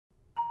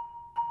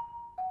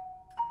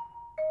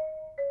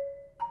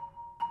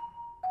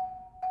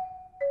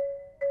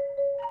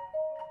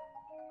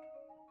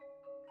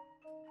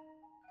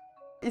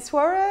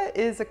Yswara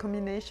is a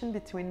combination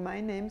between my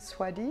name,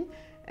 Swaady,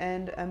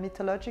 and a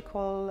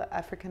mythological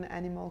African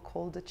animal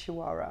called the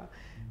chihuahua.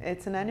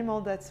 It's an animal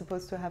that's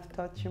supposed to have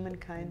taught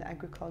humankind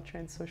agriculture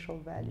and social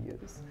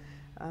values.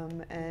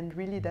 And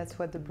really that's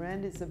what the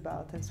brand is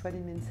about, and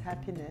Swaady means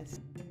happiness.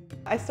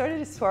 I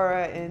started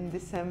Yswara in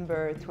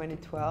December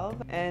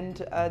 2012, and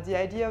the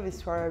idea of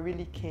Yswara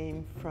really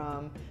came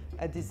from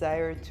a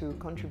desire to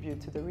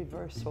contribute to the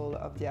reversal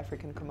of the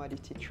African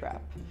commodity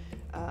trap.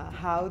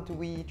 How do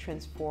we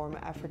transform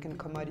African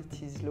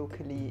commodities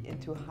locally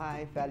into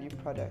high-value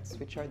products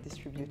which are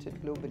distributed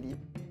globally?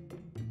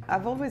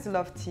 I've always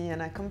loved tea,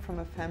 and I come from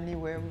a family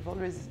where we've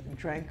always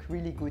drank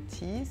really good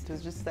teas. It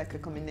was just like a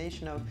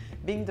combination of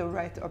being the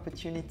right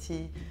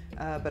opportunity,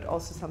 but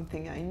also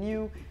something I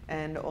knew,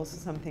 and also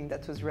something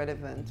that was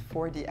relevant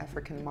for the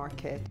African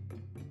market.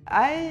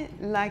 I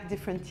like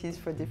different teas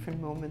for different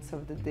moments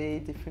of the day,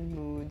 different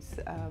moods,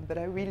 but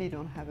I really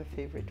don't have a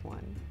favorite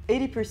one.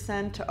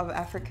 80% of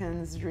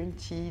Africans drink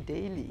tea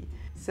daily,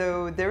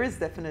 so there is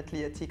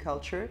definitely a tea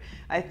culture.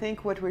 I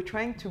think what we're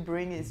trying to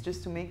bring is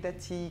just to make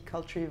that tea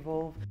culture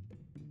evolve.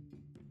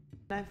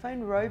 I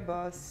find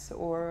rooibos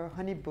or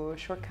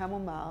honeybush or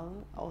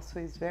chamomile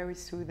also is very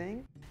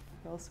soothing.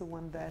 Also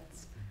one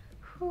that's,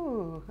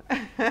 whew.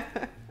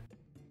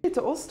 It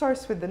all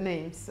starts with the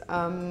names.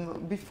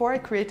 Before I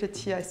create a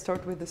tea, I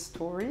start with a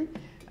story,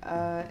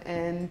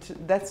 and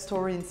that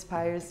story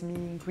inspires me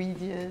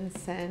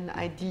ingredients and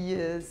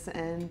ideas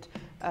and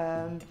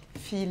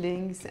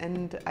feelings,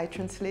 and I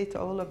translate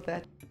all of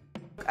that.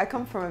 I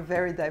come from a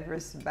very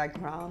diverse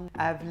background.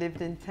 I've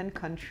lived in 10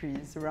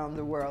 countries around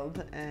the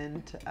world,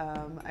 and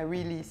I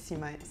really see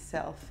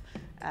myself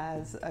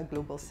as a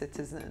global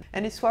citizen.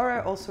 And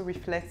Yswara also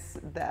reflects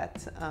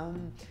that.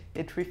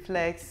 It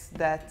reflects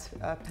that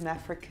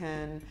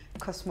Pan-African,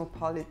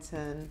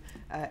 cosmopolitan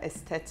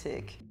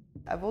aesthetic.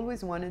 I've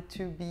always wanted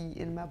to be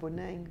in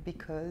Maboneng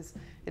because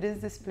it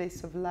is this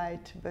place of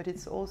light, but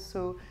it's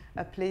also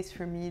a place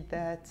for me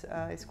that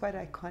is quite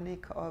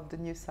iconic of the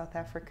new South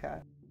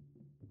Africa.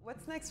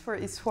 What's next for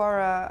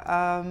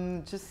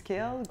Yswara? Just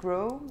scale,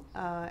 grow,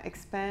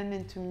 expand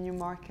into new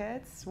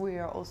markets. We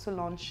are also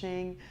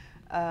launching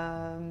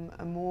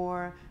a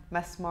more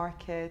mass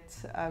market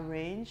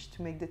range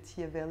to make the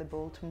tea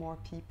available to more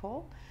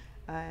people,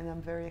 and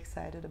I'm very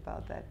excited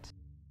about that.